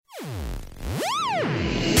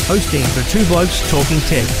hosting for Two Blokes Talking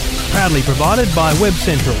Tech, proudly provided by Web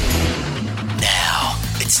Central. Now,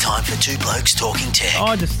 it's time for Two Blokes Talking Tech.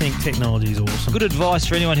 I just think technology is awesome. Good advice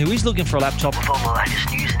for anyone who is looking for a laptop. With all the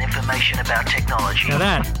latest news and information about technology.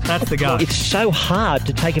 Now that's the go. It's so hard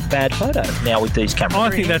to take a bad photo now with these cameras. I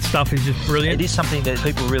think that stuff is just brilliant. It is something that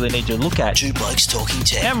people really need to look at. Two Blokes Talking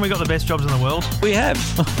Tech. Haven't we got the best jobs in the world? We have.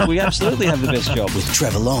 We absolutely have the best job. With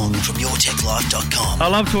Trevor Long from yourtechlife.com. I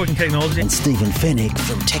love talking technology. And Stephen Fennick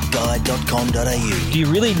from techguide.com.au. Do you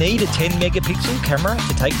really need a 10 megapixel camera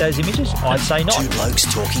to take those images? I'd say not. Two Blokes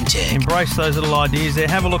Talking Tech. Embrace those little ideas there.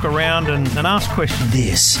 Have a look around and ask questions.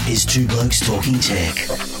 This is Two Blokes Talking Tech.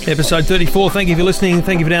 Episode 34. Thank you for listening.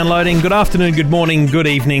 Thank you for downloading. Good afternoon, good morning, good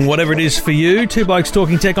evening, whatever it is for you. Two Blokes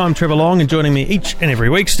Talking Tech. I'm Trevor Long, and joining me each and every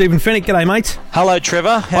week, Stephen Fennick. G'day, mate. Hello,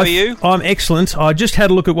 Trevor. How are you? I'm excellent. I just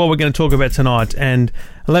had a look at what we're going to talk about tonight, and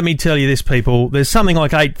let me tell you this, people. There's something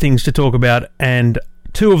like 8 things to talk about, and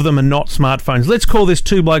 2 of them are not smartphones. Let's call this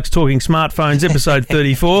Two Blokes Talking Smartphones, episode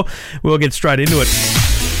 34. We'll get straight into it.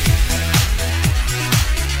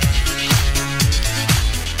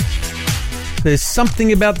 There's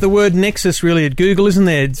something about the word Nexus really at Google, isn't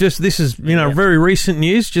there? This is very recent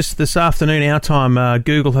news. Just this afternoon, our time,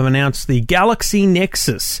 Google have announced the Galaxy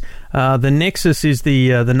Nexus. The Nexus is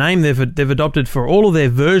the name they've adopted for all of their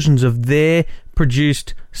versions of their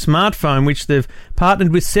produced smartphone, which they've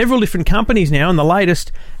partnered with several different companies now, and the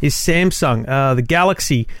latest is Samsung. The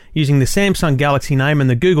Galaxy, using the Samsung Galaxy name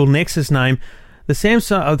and the Google Nexus name.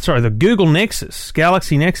 The Google Nexus,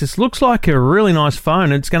 Galaxy Nexus, looks like a really nice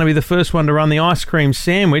phone. It's going to be the first one to run the ice cream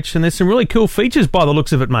sandwich, and there's some really cool features by the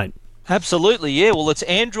looks of it, mate. Absolutely, yeah. Well, it's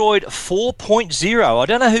Android 4.0. I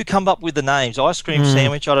don't know who come up with the names. Ice cream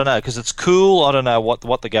sandwich, I don't know, because it's cool. I don't know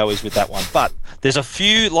what the go is with that one. But there's a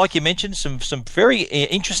few, like you mentioned, some very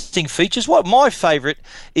interesting features. What my favourite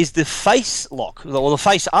is the face lock, or the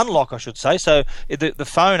face unlock, I should say. So the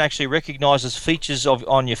phone actually recognises features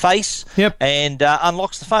on your face and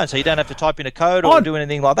unlocks the phone, so you don't have to type in a code or do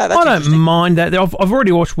anything like that. That's I don't mind that. I've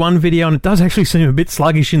already watched one video, and it does actually seem a bit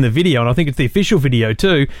sluggish in the video, and I think it's the official video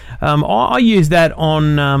too. I used that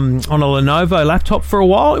on a Lenovo laptop for a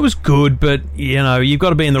while. It was good, but you've got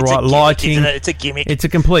to be in the right lighting. Isn't it? It's a gimmick. It's a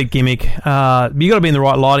complete gimmick. You've got to be in the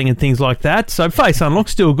right lighting and things like that. So Face Unlock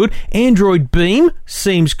still good. Android Beam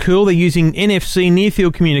seems cool. They're using NFC near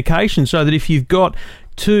field communication, so that if you've got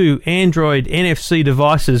 2 Android NFC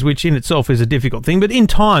devices, which in itself is a difficult thing, but in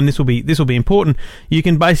time this will be important. You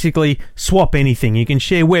can basically swap anything. You can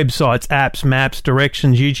share websites, apps, maps,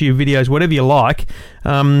 directions, YouTube videos, whatever you like.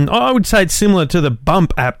 I would say it's similar to the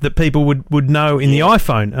Bump app that people would know in the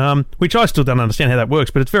iPhone, which I still don't understand how that works,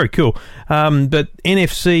 but it's very cool. But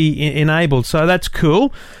NFC enabled, so that's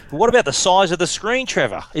cool. But what about the size of the screen,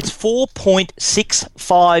 Trevor? It's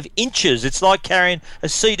 4.65 inches. It's like carrying a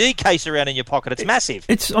CD case around in your pocket. It's massive.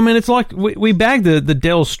 It's like we bagged the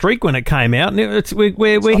Dell Streak when it came out, and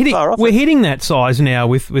we're hitting that size now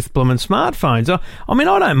with blooming smartphones. I mean,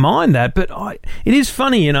 I don't mind that, but it is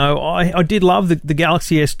funny, I did love the Galaxy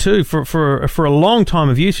S2 for a long time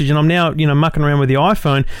of usage, and I'm now mucking around with the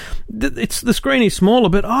iPhone. The screen is smaller,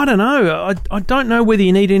 but I don't know. I don't know whether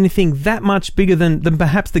you need anything that much bigger than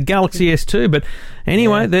perhaps the Galaxy S2. But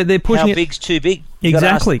anyway, they're pushing it. How big's too big? Exactly. You've got to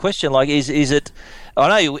ask the question, like, is it?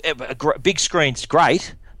 I know a big screen's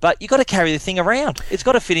great, but you've got to carry the thing around. It's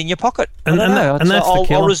got to fit in your pocket.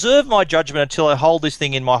 I'll reserve my judgment until I hold this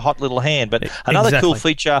thing in my hot little hand. But another cool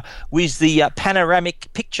feature was the panoramic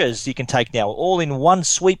pictures you can take now, all in one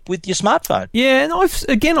sweep with your smartphone. Yeah, and I've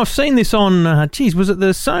seen this on, was it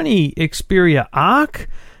the Sony Xperia Arc?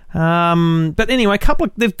 But anyway,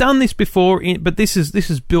 they've done this before, but this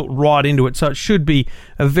is built right into it, so it should be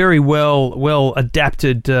a very well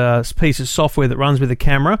adapted piece of software that runs with the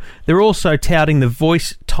camera. They're also touting the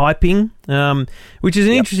voice typing, which is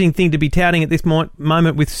an interesting thing to be touting at this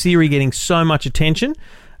moment with Siri getting so much attention.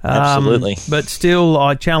 Absolutely. But still,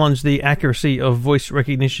 I challenge the accuracy of voice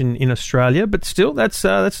recognition in Australia. But still, that's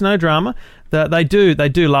no drama. They do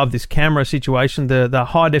love this camera situation. The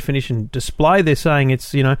high definition display. They're saying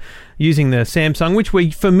it's using the Samsung, which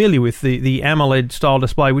we're familiar with, the AMOLED style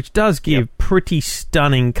display, which does give pretty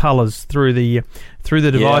stunning colours through the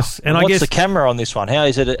device. And what's the camera on this one? How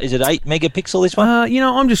is it? Is it 8 megapixel? This one?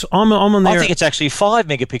 I'm on there. I think it's actually 5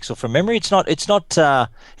 megapixel from memory. It's not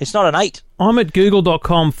an 8. I'm at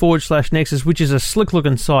google.com/Nexus, which is a slick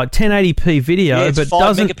looking site, 1080p video, it's but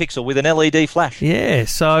 5 megapixel with an LED flash. Yeah,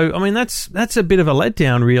 so I mean that's a bit of a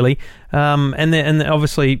letdown, really. And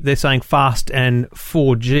obviously they're saying fast and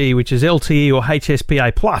 4G, which is LTE or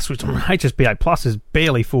HSPA plus, which HSPA plus is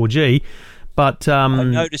barely 4G. But I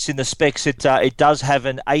notice in the specs it does have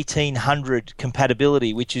an 1800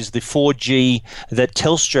 compatibility, which is the 4G that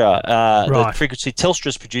Telstra, the frequency Telstra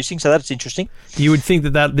is producing. So that's interesting. You would think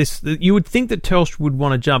you would think that Telstra would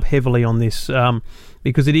want to jump heavily on this.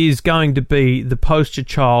 Because it is going to be the poster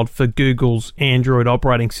child for Google's Android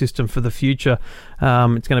operating system for the future.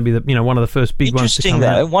 It's going to be one of the first big ones to come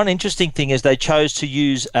out. One interesting thing is they chose to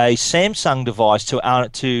use a Samsung device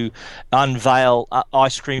to unveil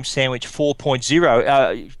Ice Cream Sandwich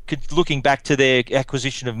 4.0. Looking back to their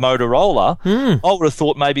acquisition of Motorola, I would have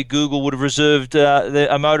thought maybe Google would have reserved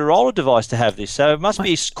a Motorola device to have this. So it must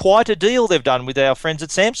be quite a deal they've done with our friends at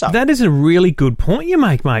Samsung. That is a really good point you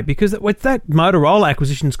make, mate, because with that Motorola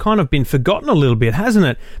acquisition's kind of been forgotten a little bit, hasn't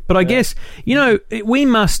it? But I guess, we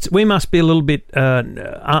must be a little bit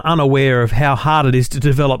unaware of how hard it is to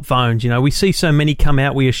develop phones. We see so many come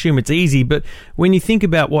out, we assume it's easy, but when you think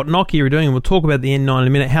about what Nokia are doing, and we'll talk about the N9 in a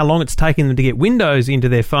minute, how long it's taken them to get Windows into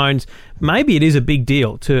their phones, maybe it is a big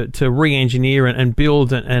deal to re-engineer and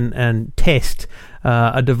build and test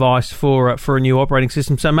a device for a new operating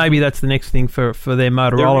system. So maybe that's the next thing for their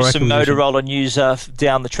Motorola acquisition. There is some Motorola news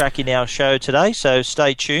down the track in our show today, so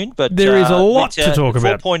stay tuned. But there is a lot to talk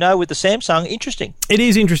about. 4.0 with the Samsung, interesting. It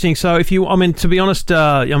is interesting. So to be honest,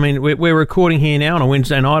 we're recording here now on a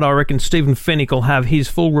Wednesday night. I reckon Stephen Fennick will have his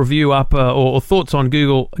full review up or thoughts on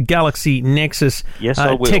Google Galaxy Nexus. Yes,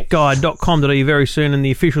 I will. Techguide.com.au very soon, and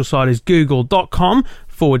the official site is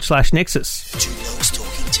google.com/Nexus. Two Blokes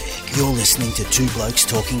Talking Tech. You're listening to Two Blokes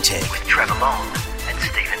Talking Tech with Trevor Long and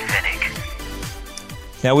Stephen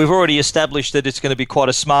Fennick. Now, we've already established that it's going to be quite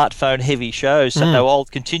a smartphone-heavy show, so I'll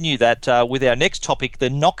continue that with our next topic, the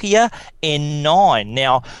Nokia N9.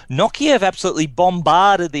 Now, Nokia have absolutely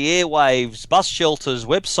bombarded the airwaves, bus shelters,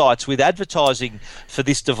 websites with advertising for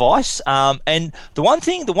this device. And the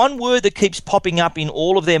one word that keeps popping up in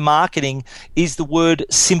all of their marketing is the word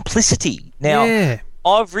simplicity. Now,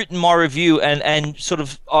 I've written my review and sort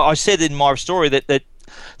of I said in my story that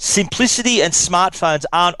simplicity and smartphones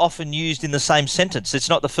aren't often used in the same sentence. It's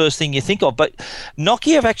not the first thing you think of, but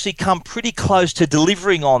Nokia have actually come pretty close to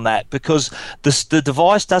delivering on that because the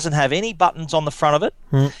device doesn't have any buttons on the front of it.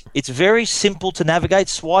 It's very simple to navigate,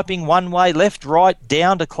 swiping one way, left, right,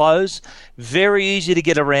 down to close. Very easy to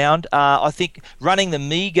get around. I think running the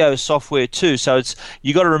MeeGo software too. So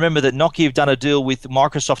you got to remember that Nokia have done a deal with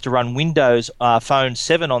Microsoft to run Windows Phone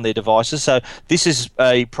 7 on their devices. So this is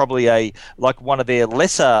probably one of their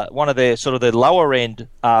sort of their lower end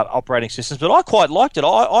operating systems. But I quite liked it.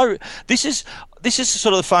 This is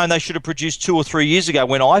sort of the phone they should have produced 2 or 3 years ago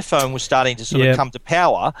when iPhone was starting to sort of come to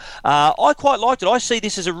power. I quite liked it. I see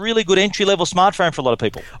this as a really good entry-level smartphone for a lot of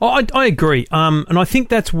people. I agree. And I think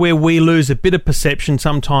that's where we lose a bit of perception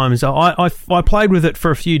sometimes. I played with it for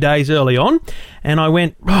a few days early on, and I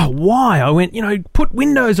went, why? I went, put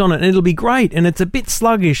Windows on it and it'll be great, and it's a bit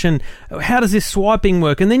sluggish, and how does this swiping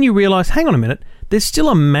work? And then you realise, hang on a minute, there's still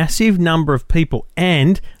a massive number of people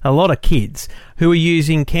and a lot of kids who are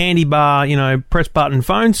using candy bar, press button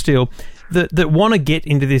phones still that want to get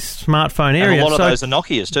into this smartphone area. And a lot of those are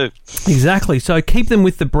Nokias too. Exactly. So keep them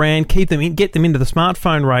with the brand, get them into the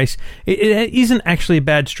smartphone race. It isn't actually a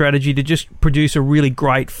bad strategy to just produce a really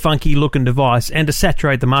great, funky looking device and to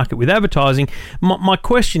saturate the market with advertising. My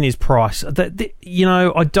question is price.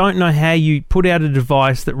 I don't know how you put out a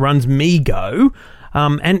device that runs MeeGo.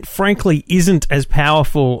 And frankly isn't as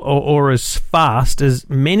powerful or as fast as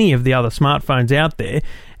many of the other smartphones out there,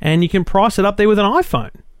 and you can price it up there with an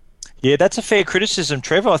iPhone. Yeah, that's a fair criticism,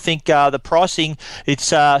 Trevor. I think the pricing, it's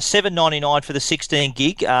 $799 for the 16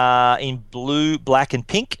 gig in blue, black, and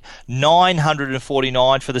pink.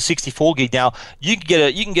 $949 for the 64 gig. Now you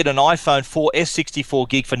can get an iPhone 4S 64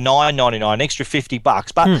 gig for $999, an extra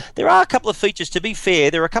 $50. But there are a couple of features. To be fair,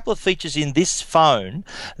 there are a couple of features in this phone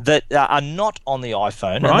that are not on the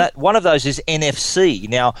iPhone, and one of those is NFC.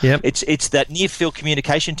 Now it's that near field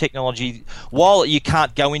communication technology. While you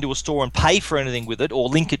can't go into a store and pay for anything with it or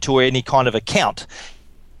link it to any kind of account,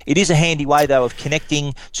 it is a handy way, though, of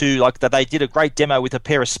connecting to, they did a great demo with a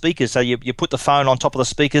pair of speakers. So you put the phone on top of the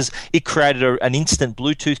speakers. It created an instant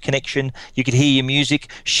Bluetooth connection. You could hear your music,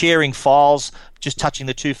 sharing files, just touching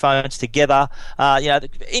the two phones together.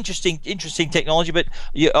 Interesting technology. But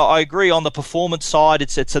I agree on the performance side.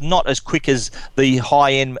 It's not as quick as the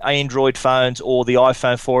high-end Android phones or the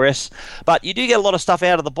iPhone 4S. But you do get a lot of stuff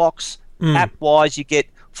out of the box. App-wise, you get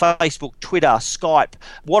Facebook, Twitter, Skype.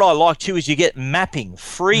 What I like too is you get mapping,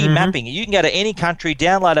 free mapping. You can go to any country,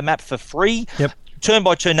 download a map for free,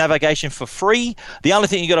 turn-by-turn navigation for free. The only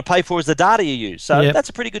thing you got to pay for is the data you use. So that's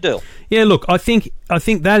a pretty good deal. Yeah, look, I think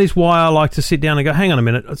that is why I like to sit down and go, hang on a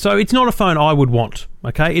minute. So it's not a phone I would want,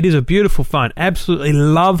 okay? It is a beautiful phone. Absolutely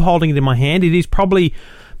love holding it in my hand. It is probably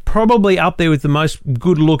up there with the most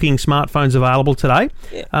good-looking smartphones available today.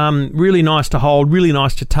 Yeah. Really nice to hold, really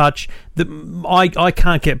nice to touch. I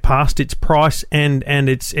can't get past its price and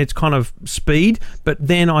its kind of speed. But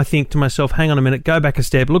then I think to myself, hang on a minute, go back a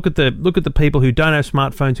step. Look at the people who don't have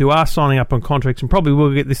smartphones, who are signing up on contracts and probably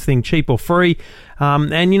will get this thing cheap or free.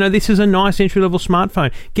 And this is a nice entry-level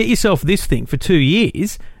smartphone. Get yourself this thing for 2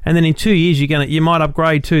 years, and then in 2 years you might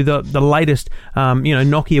upgrade to the latest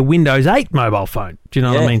Nokia Windows 8 mobile phone. Do you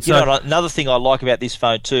know what I mean? So another thing I like about this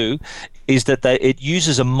phone too is that it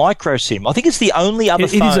uses a micro SIM. I think it's the only other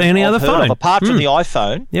phone I've heard of, apart from the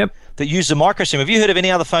iPhone. Yep. That uses a micro SIM. Have you heard of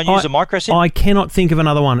any other phone use a micro SIM? I cannot think of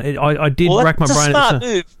another one. I did rack my brain. That's a smart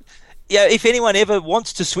move. Yeah, if anyone ever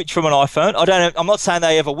wants to switch from an iPhone, I'm not saying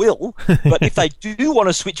they ever will, but if they do want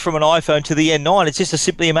to switch from an iPhone to the N9, it's just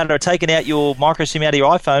simply a matter of taking out your micro SIM out of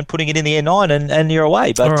your iPhone, putting it in the N9, and you're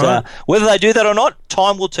away. But whether they do that or not,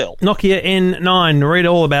 time will tell. Nokia N9. Read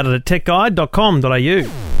all about it at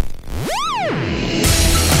techguide.com.au.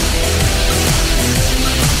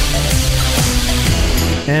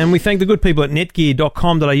 And we thank the good people at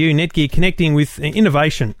netgear.com.au. Netgear, connecting with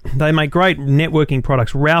innovation. They make great networking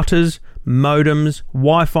products, routers, modems,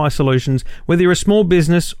 Wi-Fi solutions. Whether you're a small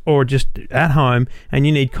business or just at home and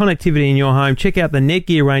you need connectivity in your home, check out the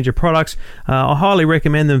Netgear range of products. I highly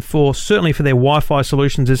recommend them certainly for their Wi-Fi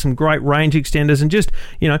solutions. There's some great range extenders and just,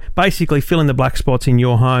 basically fill in the black spots in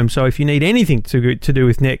your home. So if you need anything to do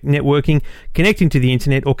with networking, connecting to the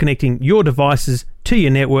internet or connecting your devices to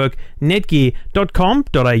your network, netgear.com.au.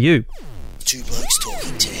 Two Blokes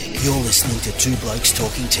Talking Tech. You're listening to Two Blokes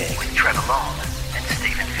Talking Tech with Trevor Long and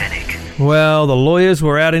Stephen Fennick. Well, the lawyers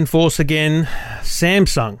were out in force again.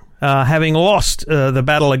 Samsung, having lost the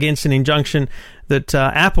battle against an injunction that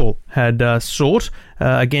Apple had sought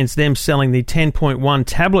against them selling the 10.1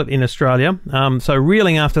 tablet in Australia. So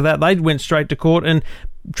reeling after that, they went straight to court and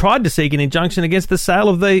tried to seek an injunction against the sale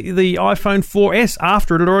of the iPhone 4S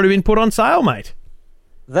after it had already been put on sale, mate.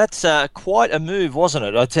 That's quite a move, wasn't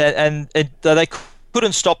it? And they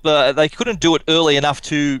couldn't stop they couldn't do it early enough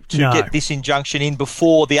to get this injunction in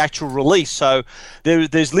before the actual release. So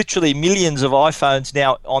there's literally millions of iPhones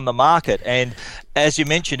now on the market, and as you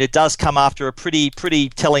mentioned, it does come after a pretty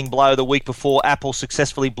telling blow the week before Apple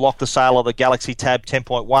successfully blocked the sale of the Galaxy Tab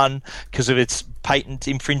 10.1 because of its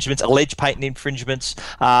alleged patent infringements.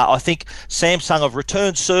 I think Samsung have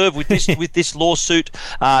returned serve with this lawsuit,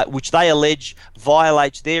 which they allege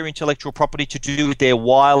violates their intellectual property to do with their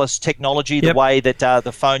wireless technology, the way that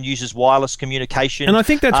the phone uses wireless communication. And I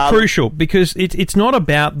think that's crucial because it's not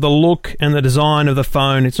about the look and the design of the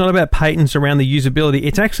phone. It's not about patents around the usability.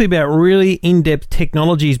 It's actually about really in-depth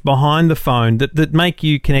technologies behind the phone that make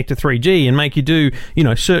you connect to 3G and make you do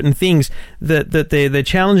certain things that they're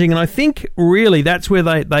challenging. And I think really that's where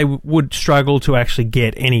they would struggle to actually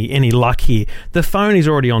get any luck here. The phone is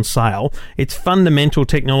already on sale. It's fundamental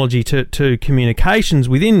technology to communications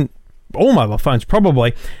within all mobile phones,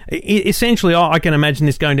 probably. Essentially, I can imagine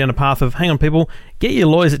this going down a path of, hang on, people, get your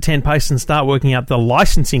lawyers at 10 pace and start working out the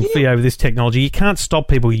licensing fee over this technology. You can't stop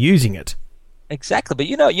people using it. Exactly, but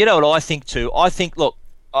you know what I think too? I think, look,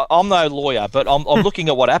 I'm no lawyer, but I'm looking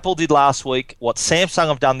at what Apple did last week, what Samsung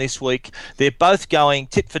have done this week. They're both going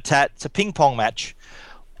tit for tat. It's a ping-pong match.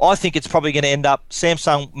 I think it's probably going to end up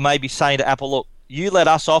Samsung maybe saying to Apple, look, you let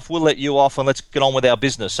us off, we'll let you off, and let's get on with our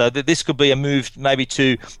business. So this could be a move maybe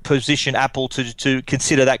to position Apple to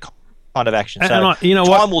consider that kind of action. So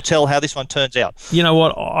time will tell how this one turns out. You know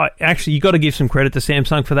what? You got to give some credit to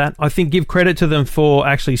Samsung for that. I think give credit to them for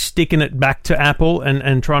actually sticking it back to Apple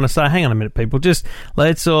and trying to say, hang on a minute, people, just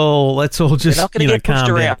let's all just They're not going to get pushed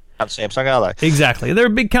around. Samsung, are they? Exactly. They're a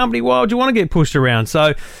big company. Why would you want to get pushed around?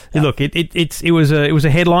 So, look, it was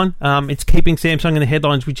a headline. It's keeping Samsung in the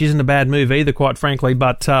headlines, which isn't a bad move either, quite frankly.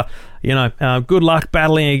 But good luck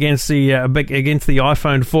battling against the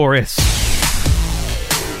iPhone 4S.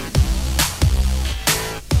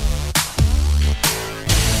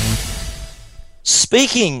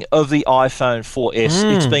 Speaking of the iPhone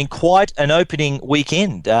 4S, it's been quite an opening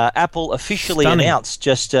weekend. Apple officially announced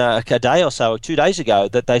just a day or so, 2 days ago,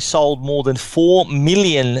 that they sold more than 4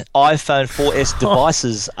 million iPhone 4S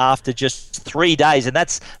devices after just 3 days, and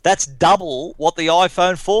that's double what the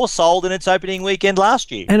iPhone 4 sold in its opening weekend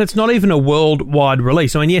last year. And it's not even a worldwide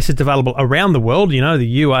release. I mean, yes, it's available around the world, the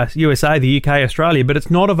US, USA, the UK, Australia, but it's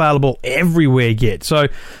not available everywhere yet. So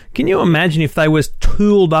Can you imagine if they was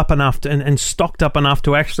tooled up enough and stocked up enough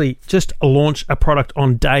to actually just launch a product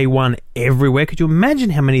on day one everywhere? Could you imagine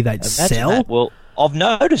how many they'd sell? That. Well, I've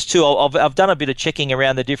noticed too. I've done a bit of checking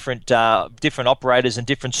around the different operators and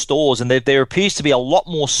different stores, and there appears to be a lot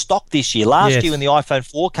more stock this year. Last year when the iPhone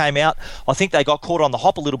 4 came out, I think they got caught on the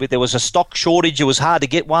hop a little bit. There was a stock shortage. It was hard to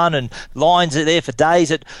get one, and lines are there for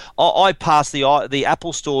days. I passed the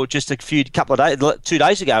Apple store just 2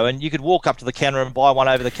 days ago, and you could walk up to the counter and buy one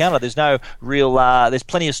over the counter. There's no real. There's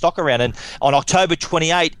plenty of stock around, and on October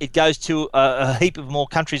 28, it goes to a heap of more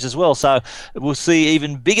countries as well. So we'll see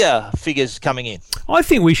even bigger figures coming in. I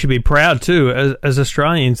think we should be proud too, as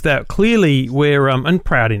Australians, that clearly we're and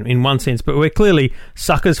proud in one sense, but we're clearly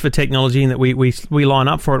suckers for technology, and that we line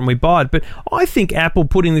up for it and we buy it. But I think Apple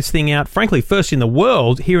putting this thing out, frankly, first in the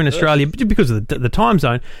world here in Australia, because of the time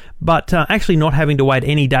zone, but actually not having to wait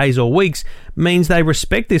any days or weeks means they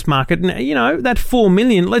respect this market. And you know, that 4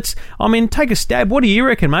 million. Take a stab. What do you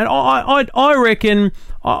reckon, mate? I reckon.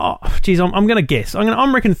 I'm going to guess.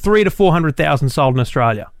 I'm reckon 300,000 to 400,000 sold in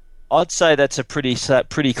Australia. I'd say that's a pretty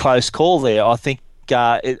close call there. I think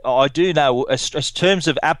I do know, as terms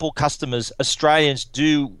of Apple customers, Australians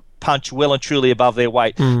do punch well and truly above their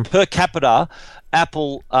weight. Per capita,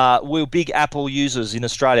 we're big Apple users in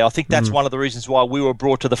Australia. I think that's one of the reasons why we were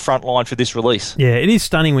brought to the front line for this release. Yeah, it is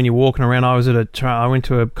stunning when you're walking around. I went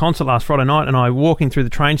to a concert last Friday night, and I was walking through the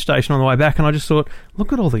train station on the way back, and I just thought,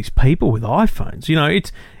 look at all these people with iPhones. You know,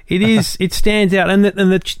 it stands out. And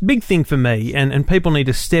the big thing for me, and people need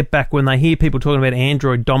to step back when they hear people talking about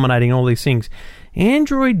Android dominating all these things.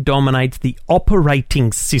 Android dominates the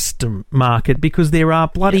operating system market because there are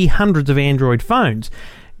bloody hundreds of Android phones.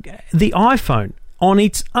 The iPhone on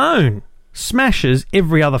its own smashes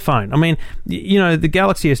every other phone. I mean, you know, the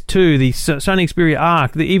Galaxy S2, the Sony Xperia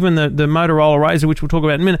Arc, even the Motorola Razr, which we'll talk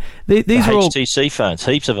about in a minute. These are all HTC phones,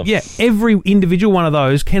 heaps of them. Yeah, every individual one of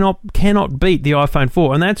those cannot beat the iPhone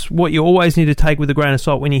 4, and that's what you always need to take with a grain of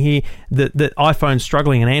salt when you hear that iPhone's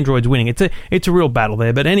struggling and Android's winning. It's a real battle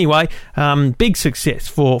there. But anyway, big success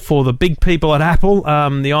for the big people at Apple,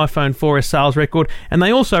 the iPhone 4S sales record, and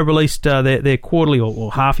they also released their quarterly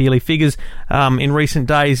or half-yearly figures in recent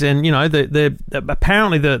days, and you know,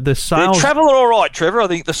 apparently the sales... They're travelling all right, Trevor, I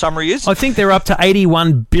think the summary is. I think they're up to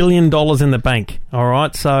 $81 billion in the bank, all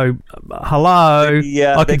right? So, hello,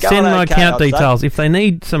 I can send my account details. If they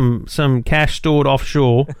need some cash stored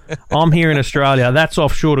offshore, I'm here in Australia. That's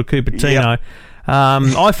offshore to Cupertino. Yep.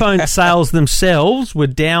 iPhone sales themselves were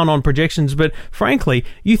down on projections, but frankly,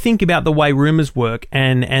 you think about the way rumours work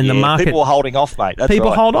and the market. People were holding off, mate. That's people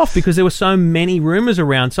right. hold off because there were so many rumours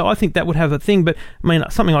around. So I think that would have a thing. But I mean,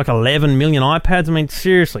 something like 11 million iPads. I mean,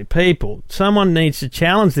 seriously, people, someone needs to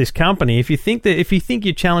challenge this company. If you think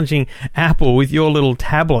you're challenging Apple with your little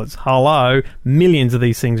tablets, hello, millions of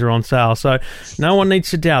these things are on sale. So no one needs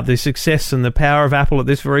to doubt the success and the power of Apple at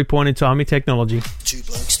this very point in time in technology. Two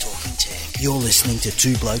Blokes Talking Tech. You're listening to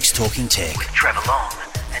Two Blokes Talking Tech with Trevor Long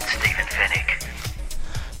and Stephen Fennick.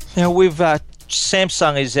 Now,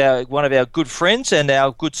 Samsung is one of our good friends and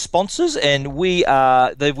our good sponsors, and we've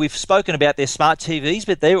spoken about their smart TVs,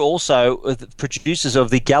 but they're also the producers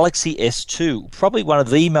of the Galaxy S2, probably one of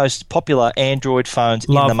the most popular Android phones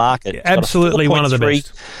in the market. It's absolutely one of the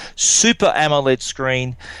best. Super AMOLED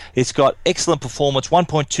screen. It's got excellent performance,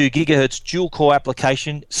 1.2 gigahertz dual-core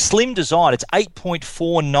application, slim design. It's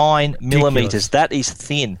 8.49 millimeters. That is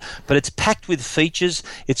thin, but it's packed with features.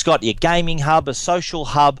 It's got your gaming hub, a social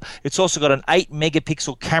hub. It's also got an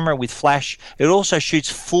 8-megapixel camera with flash. It also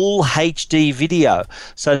shoots full HD video.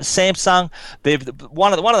 So Samsung, they're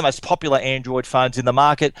one of the most popular Android phones in the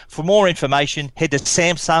market. For more information, head to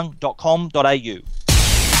samsung.com.au.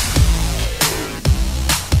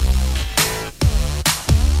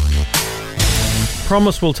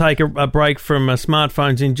 Promise we'll take a break from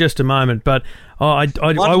smartphones in just a moment, but one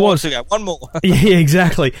more. Yeah,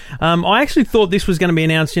 exactly. I actually thought this was going to be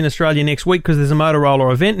announced in Australia next week because there's a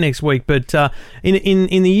Motorola event next week, but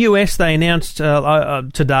in the US they announced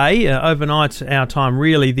today, overnight our time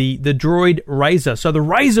really, the Droid Razr. So the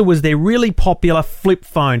Razr was their really popular flip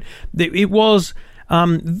phone. It was...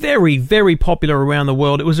 very, very popular around the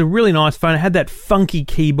world. It was a really nice phone. It had that funky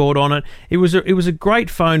keyboard on it. It was a great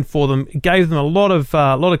phone for them. It gave them a lot of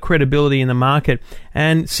credibility in the market.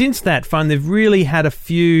 And since that phone, they've really had a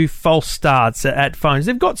few false starts at phones.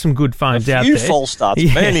 They've got some good phones out there. A few false starts,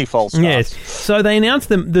 many false starts. Yes. So they announced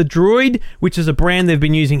the Droid, which is a brand they've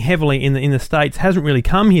been using heavily in the States. Hasn't really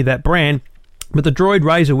come here, that brand. but the Droid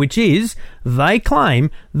Razr, which is, they claim,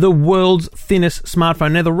 the world's thinnest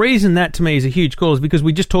smartphone. Now, the reason that to me is a huge call is because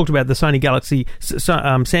we just talked about the Samsung Galaxy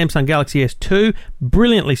S2,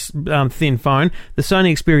 brilliantly thin phone. The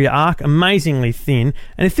Sony Xperia Arc, amazingly thin.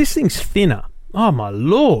 And if this thing's thinner, oh my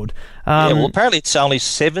lord! Well, apparently it's only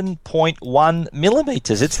 7.1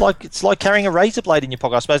 millimeters. It's like carrying a razor blade in your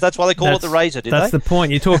pocket. I suppose that's why they call it the Razr. That's the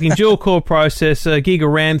point. You're talking dual core processor, gig of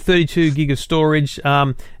RAM, 32 gig of storage,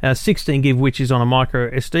 16 gig which is on a micro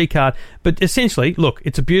SD card. But essentially, look,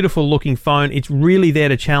 it's a beautiful looking phone. It's really there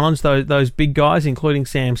to challenge those big guys, including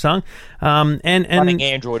Samsung. And running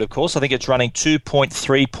Android, of course. I think it's running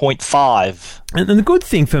 2.3.5. And the good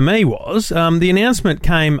thing for me was the announcement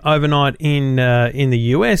came overnight in the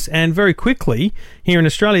US, and very quickly here in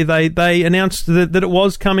Australia they announced that it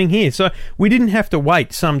was coming here. So we didn't have to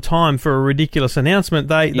wait some time for a ridiculous announcement.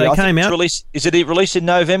 They came out. Is it released in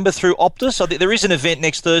November through Optus? I think there is an event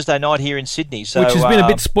next Thursday night here in Sydney. So, which has been a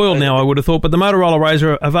bit spoiled now, I would have thought. But the Motorola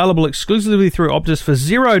Razr are available exclusively through Optus for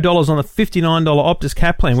 $0 on the $59 Optus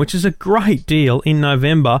cap plan, which is a great deal in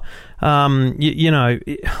November. To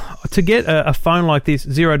get a phone like this,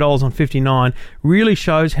 $0 on $59, really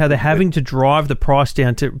shows how they're having to drive the price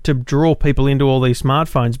down to draw people into all these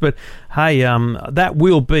smartphones. But hey, that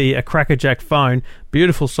will be a crackerjack phone.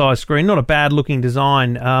 Beautiful size screen, not a bad looking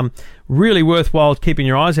design. Really worthwhile keeping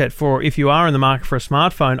your eyes out for if you are in the market for a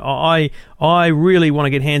smartphone. I really want to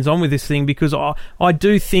get hands on with this thing because I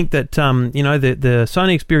do think that the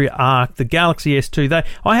Sony Xperia Arc, the Galaxy S2.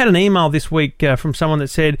 I had an email this week from someone that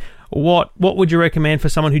said, What would you recommend for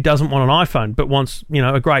someone who doesn't want an iPhone but wants,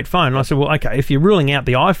 a great phone? And I said, well, okay, if you're ruling out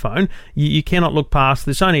the iPhone, you cannot look past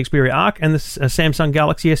the Sony Xperia Arc and the Samsung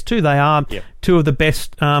Galaxy S2. They are two of the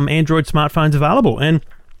best Android smartphones available, and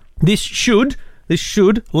this should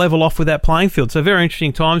level off with that playing field. So very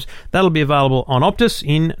interesting times. That'll be available on Optus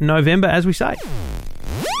in November, as we say.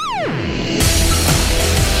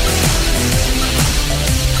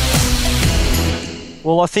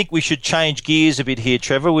 Well, I think we should change gears a bit here,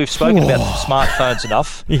 Trevor. We've spoken about smartphones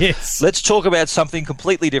enough. Yes. Let's talk about something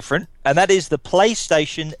completely different, and that is the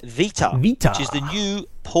PlayStation Vita. Which is the new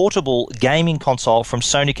portable gaming console from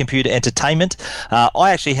Sony Computer Entertainment. I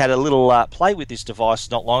actually had a little play with this device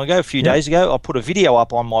not long ago, a few days ago. I put a video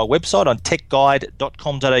up on my website on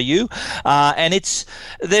techguide.com.au, and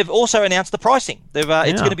they've also announced the pricing. It's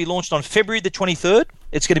going to be launched on February the 23rd.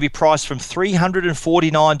 It's going to be priced from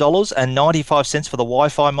 $349.95 for the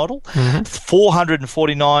Wi-Fi model,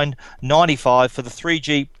 $449.95 for the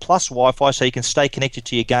 3G plus Wi-Fi, so you can stay connected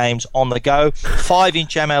to your games on the go.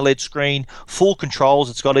 5-inch AMOLED screen, full controls.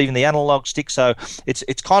 It's got even the analog stick, so it's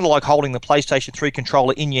kind of like holding the PlayStation 3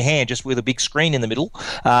 controller in your hand, just with a big screen in the middle.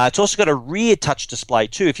 It's also got a rear touch display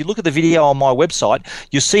too. If you look at the video on my website,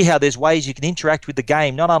 you'll see how there's ways you can interact with the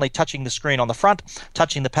game, not only touching the screen on the front,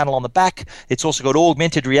 touching the panel on the back. It's also got augmented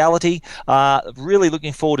reality. Really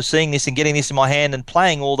looking forward to seeing this and getting this in my hand and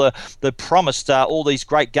playing all the promised, all these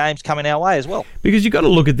great games coming our way as well. Because you've got to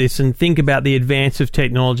look at this and think about the advance of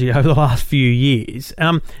technology over the last few years.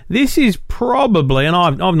 This is probably, and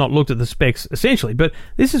I've not looked at the specs essentially, but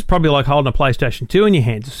this is probably like holding a PlayStation 2 in your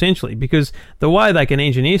hands essentially, because the way they can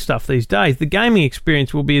engineer stuff these days, the gaming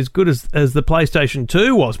experience will be as good as the PlayStation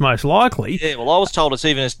 2 was most likely. Yeah, well, I was told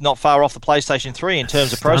it's not far off the PlayStation 3 in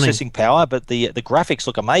terms of processing power, but the graphics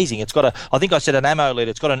look amazing. It's got I think I said an AMOLED,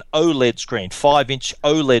 it's got an OLED screen, 5-inch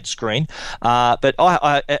OLED screen, but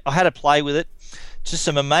I had to play with it. Just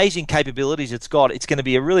some amazing capabilities it's got. It's going to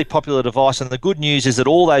be a really popular device, and the good news is that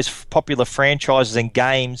all those popular franchises and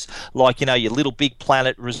games like, your Little Big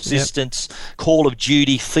Planet, Resistance, Call of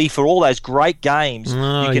Duty, FIFA, all those great games,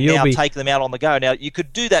 you can now take them out on the go. Now, you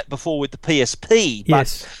could do that before with the PSP,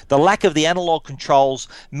 but the lack of the analog controls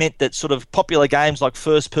meant that sort of popular games like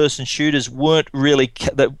first-person shooters weren't really,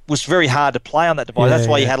 that was very hard to play on that device. That's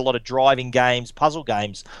why you had a lot of driving games, puzzle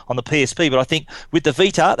games on the PSP, but I think with the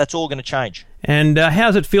Vita, that's all going to change. And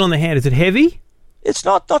how's it feel in the hand? Is it heavy? It's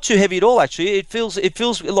not too heavy at all, actually. It feels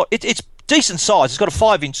like it's decent size. It's got a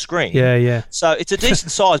 5-inch screen. Yeah. So it's a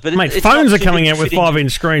decent size, but mate, phones are coming out with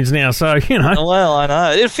 5-inch screens now, so Well, I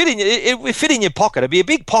know it fit in your pocket. It'd be a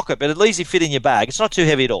big pocket, but at least it fit in your bag. It's not too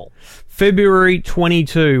heavy at all. February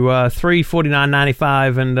 22,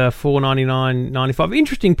 $349.95 and $499.95.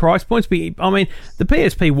 Interesting price points. I mean, the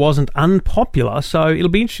PSP wasn't unpopular, so it'll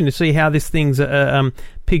be interesting to see how this thing's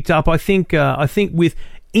picked up. I think with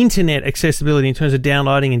internet accessibility in terms of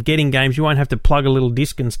downloading and getting games. You won't have to plug a little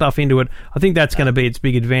disc and stuff into it. I think that's going to be its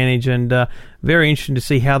big advantage, and very interesting to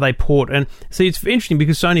see how they port. And see, it's interesting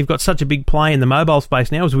because Sony have got such a big play in the mobile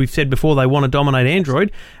space now. As we've said before, they want to dominate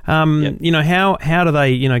Android. You know, how do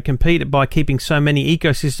they, you know, compete by keeping so many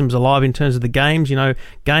ecosystems alive in terms of the games? You know,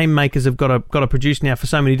 game makers have got to produce now for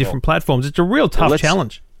so many different platforms. It's a real tough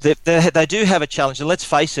challenge. They do have a challenge, and let's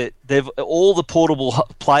face it, they've all the portable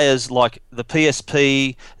players like the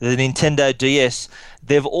PSP, the Nintendo DS,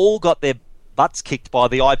 they've all got their butts kicked by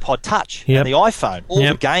the iPod Touch and the iPhone. All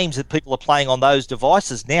the games that people are playing on those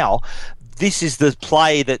devices now, this is the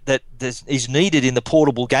play that is needed in the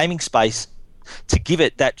portable gaming space to give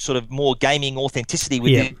it that sort of more gaming authenticity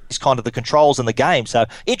with this kind of the controls and the game. So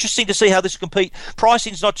interesting to see how this will compete.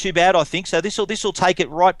 Pricing's not too bad, I think. So this will take it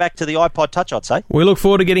right back to the iPod Touch, I'd say. We look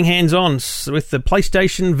forward to getting hands-on with the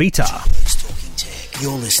PlayStation Vita. Blokes Talking Tech.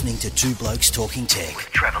 You're listening to Two Blokes Talking Tech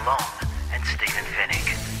with Trevor Long and Stephen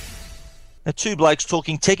Fennick. Now, Two Blokes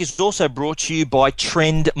Talking Tech is also brought to you by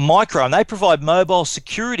Trend Micro, and they provide mobile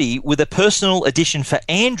security with a personal edition for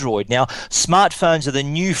Android. Now, smartphones are the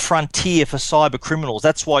new frontier for cyber criminals.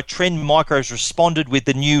 That's why Trend Micro has responded with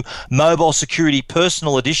the new Mobile Security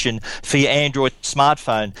Personal Edition for your Android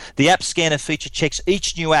smartphone. The app scanner feature checks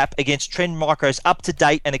each new app against Trend Micro's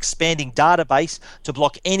up-to-date and expanding database to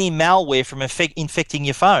block any malware from infecting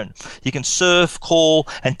your phone. You can surf, call,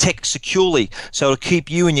 and text securely, so it'll keep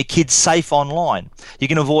you and your kids safe online. You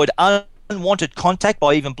can avoid unwanted contact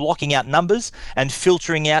by even blocking out numbers and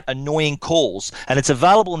filtering out annoying calls. And it's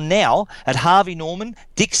available now at Harvey Norman,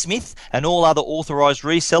 Dick Smith, and all other authorised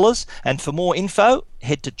resellers. And for more info,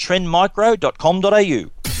 head to trendmicro.com.au.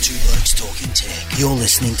 Two Blokes Talking Tech. You're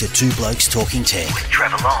listening to Two Blokes Talking Tech with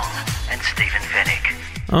Trevor Long and Stephen Fennick.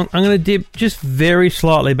 I'm going to dip just very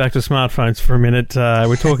slightly back to smartphones for a minute.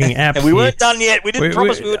 We're talking apps. And we weren't done yet. We didn't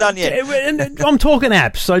promise we were done yet. I'm talking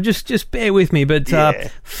apps, so just bear with me. But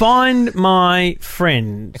Find My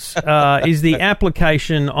Friends is the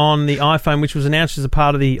application on the iPhone, which was announced as a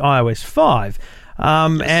part of the iOS 5.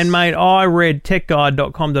 And, mate, I read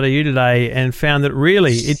techguide.com.au today and found that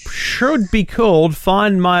really it should be called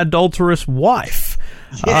Find My Adulterous Wife.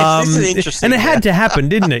 Yes, this is interesting. And it had to happen,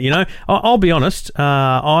 didn't it? You know, I'll be honest.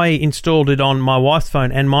 I installed it on my wife's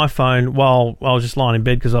phone and my phone while I was just lying in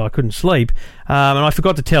bed because I couldn't sleep. And I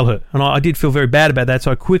forgot to tell her. And I did feel very bad about that,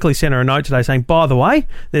 so I quickly sent her a note today saying, by the way,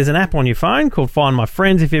 there's an app on your phone called Find My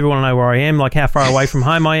Friends if you ever want to know where I am, like how far away from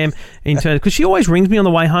home I am. Because she always rings me on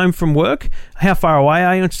the way home from work, how far away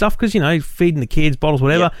are you and stuff, because, you know, feeding the kids, bottles,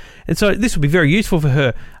 whatever. Yep. And so this would be very useful for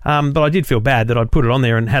her. But I did feel bad that I'd put it on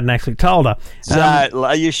there and hadn't actually told her. So,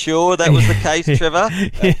 are you sure that was the case, Trevor?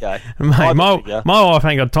 Okay. Mate, my wife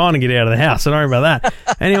ain't got time to get out of the house, so don't worry about that.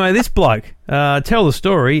 Anyway, this bloke, tell the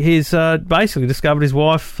story. He's basically discovered his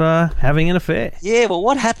wife having an affair. Yeah, well,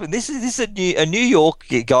 what happened? This is a New York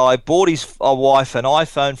guy bought his wife an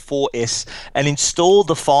iPhone 4S and installed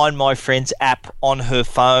the Find My Friends app on her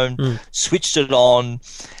phone, switched it on.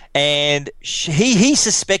 And he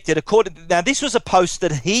suspected, now this was a post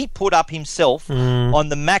that he put up himself on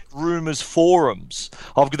the Mac Rumors forums.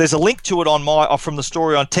 There's a link to it from the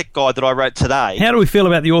story on Tech Guide that I wrote today. How do we feel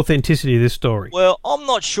about the authenticity of this story? Well, I'm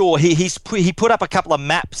not sure. He put up a couple of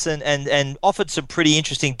maps and offered some pretty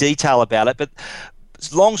interesting detail about it, but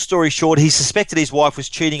long story short, he suspected his wife was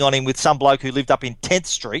cheating on him with some bloke who lived up in 10th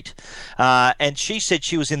Street, and she said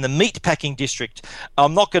she was in the meatpacking district.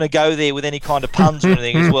 I'm not going to go there with any kind of puns or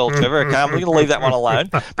anything as well, Trevor, okay? I'm going to leave that one alone.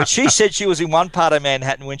 But she said she was in one part of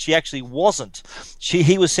Manhattan when she actually wasn't.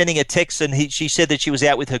 He was sending a text, and she said that she was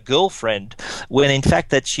out with her girlfriend when, in fact,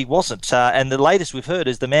 that she wasn't. And the latest we've heard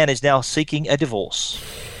is the man is now seeking a divorce.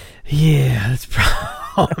 Yeah, that's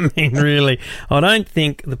I mean, really, I don't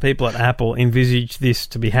think the people at Apple envisage this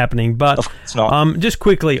to be happening. But it's not. Just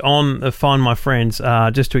quickly on Find My Friends,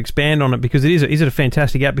 just to expand on it, because it is a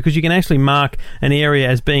fantastic app, because you can actually mark an area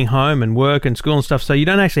as being home and work and school and stuff, so you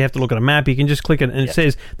don't actually have to look at a map. You can just click it and it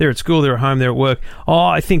says they're at school, they're at home, they're at work.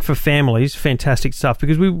 I think for families, fantastic stuff,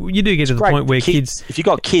 because you do get to the point where kids... If you've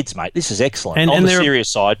got kids, mate, this is excellent. And on the there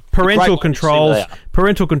serious side, parental controls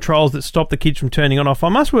that stop the kids from turning on off. I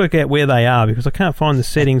must work out where they are, because I can't find the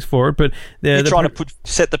settings for it. But you're trying to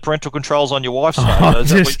set the parental controls on your wife's phone. Is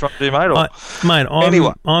that what you're trying to do,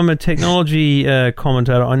 mate? I'm a technology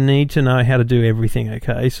commentator. I need to know how to do everything.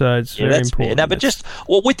 Okay, so it's very important. Fair. No, but just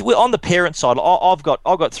on the parent side, I've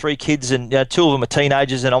got 3 kids, and 2 of them are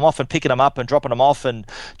teenagers, and I'm often picking them up and dropping them off and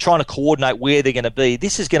trying to coordinate where they're going to be.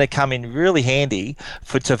 This is going to come in really handy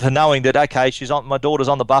for knowing that, okay, my daughter's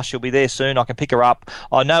on the bus, she'll be there soon, I can pick her up,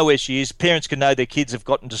 I know where she is. Parents can know their kids have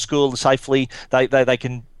gotten to school safely. They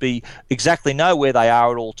can exactly know where they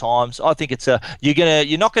are at all times. I think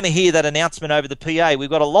you're not gonna hear that announcement over the PA. We've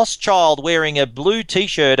got a lost child wearing a blue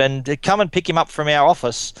T-shirt, and come and pick him up from our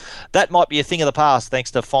office. That might be a thing of the past,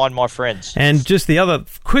 thanks to Find My Friends. And just the other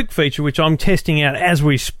quick feature, which I'm testing out as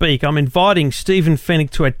we speak, I'm inviting Stephen Fennick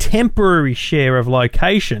to a temporary share of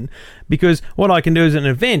location, because what I can do is an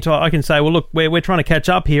event, I can say, well, look, we're trying to catch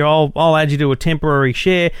up here. I'll add you to a temporary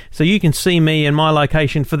share so you can see me and my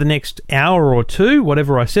location for the next hour or two,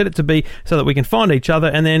 whatever I set it to be, so that we can find each other.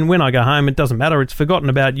 And then when I go home, it doesn't matter. It's forgotten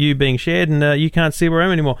about you being shared, and you can't see where I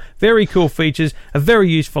am anymore. Very cool features. A very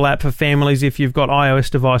useful app for families if you've got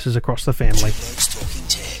iOS devices across the family. Two Blokes Talking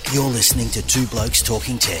Tech. You're listening to Two Blokes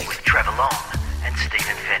Talking Tech with Trevor Long and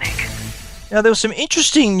Stephen Fennick. Now, there was some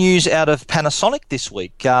interesting news out of Panasonic this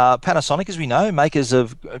week. Panasonic, as we know, makers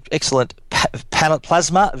of excellent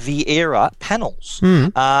plasma Viera panels.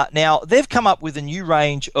 Now, they've come up with a new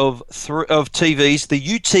range of TVs, the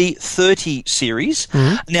UT30 series.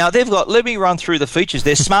 Now, let me run through the features.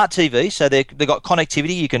 They're smart TV, so they've got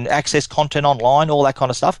connectivity. You can access content online, all that kind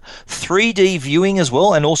of stuff. 3D viewing as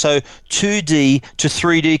well, and also 2D to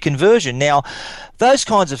 3D conversion. Now, those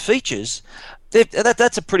kinds of features,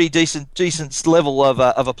 that's a pretty decent level of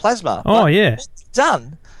a plasma. Oh, yeah.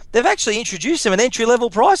 Done. They've actually introduced them at entry-level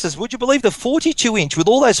prices. Would you believe the 42-inch, with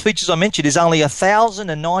all those features I mentioned, is only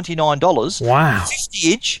 $1,099? Wow.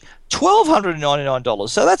 50-inch, $1,299.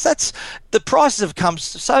 So that's the prices have come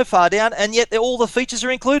so far down, and yet all the features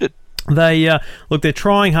are included. They're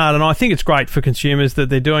trying hard, and I think it's great for consumers that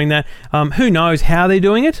they're doing that. Who knows how they're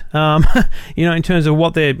doing it, in terms of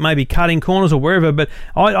what they're maybe cutting corners or wherever, but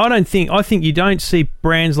I think you don't see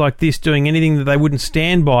brands like this doing anything that they wouldn't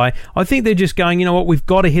stand by. I think they're just going, you know what, we've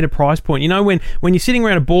got to hit a price point. You know, when you're sitting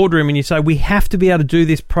around a boardroom and you say, we have to be able to do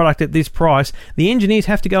this product at this price, the engineers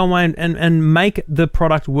have to go away and make the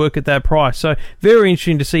product work at that price. So very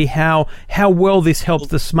interesting to see how well this helps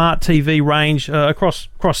the smart TV range across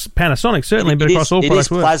Panasonic, certainly, but across all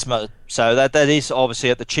products. It is plasma, so that is obviously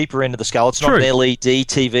at the cheaper end of the scale. It's not an LED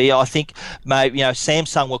TV. I think maybe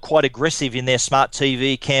Samsung were quite aggressive in their smart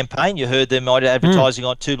TV campaign. You heard them advertising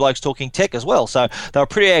on Two Blokes Talking Tech as well. So they were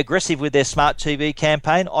pretty aggressive with their smart TV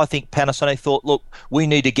campaign. I think Panasonic thought, look, we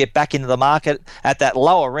need to get back into the market at that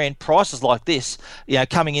lower end. Prices like this,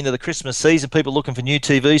 coming into the Christmas season, people looking for new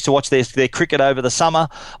TVs to watch their cricket over the summer.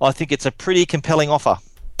 I think it's a pretty compelling offer.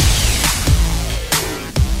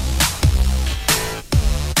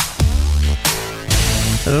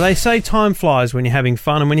 They say time flies when you're having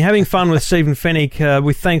fun, and when you're having fun with Stephen Fennick,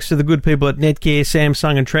 with thanks to the good people at Netgear,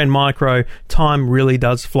 Samsung and Trend Micro, time really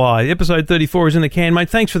does fly. Episode 34 is in the can,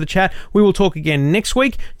 mate. Thanks for the chat. We will talk again next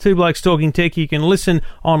week. Two Blokes Talking Tech. You can listen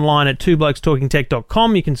online at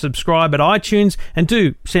twoblokestalkingtech.com. You can subscribe at iTunes, and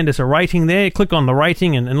do send us a rating there. Click on the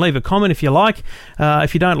rating and leave a comment if you like.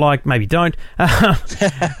 If you don't like, maybe don't.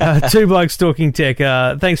 Two Blokes Talking Tech.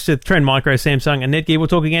 Thanks to Trend Micro, Samsung and Netgear. We'll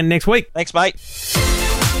talk again next week. Thanks,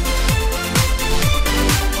 mate.